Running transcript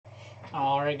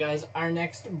Alright guys, our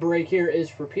next break here is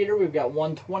for Peter. We've got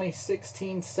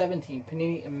 1/20/16/17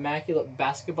 Panini Immaculate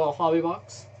Basketball Hobby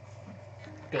Box.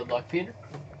 Good luck, Peter.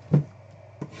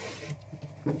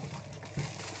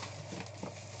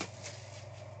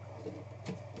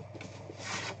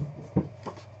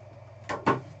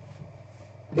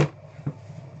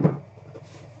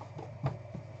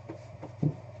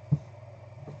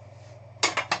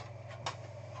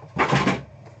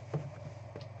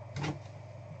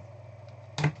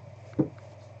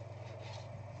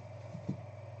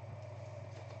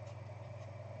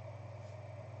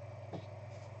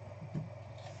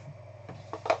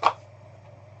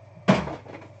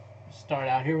 Start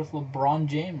out here with LeBron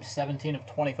James,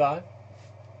 17/25.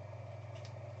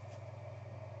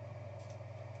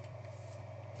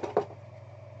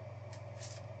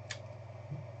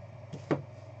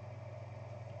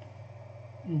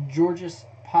 Georgios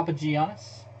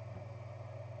Papagiannis,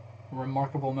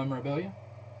 remarkable memorabilia.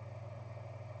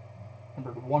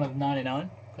 Numbered 1/99.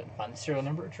 Couldn't find the serial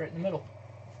number, it's right in the middle.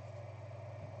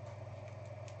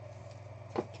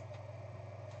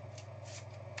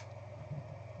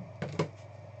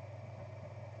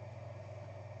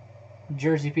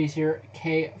 Jersey piece here,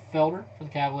 K. Felder for the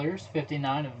Cavaliers,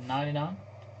 59/99.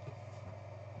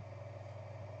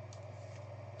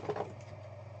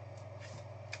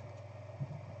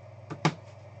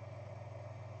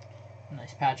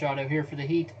 Nice patch auto here for the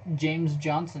Heat, James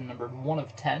Johnson, numbered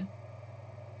 1/10.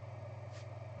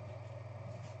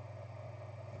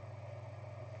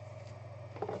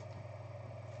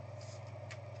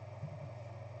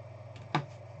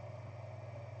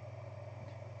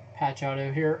 Patch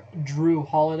auto here, Drew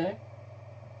Holiday,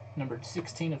 numbered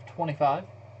 16/25.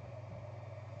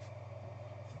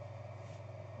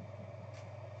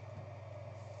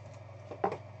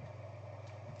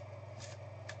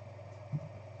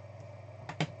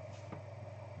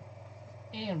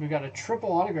 And we've got a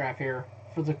triple autograph here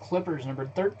for the Clippers,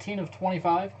 numbered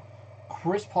 13/25.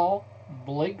 Chris Paul,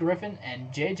 Blake Griffin,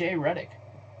 and J.J. Redick.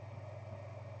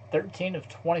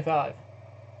 13/25.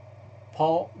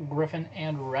 Paul, Griffin,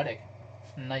 and Redick.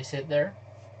 Nice hit there.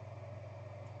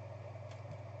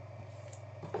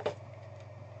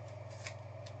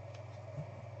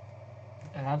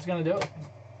 And that's going to do it.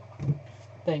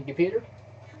 Thank you, Peter.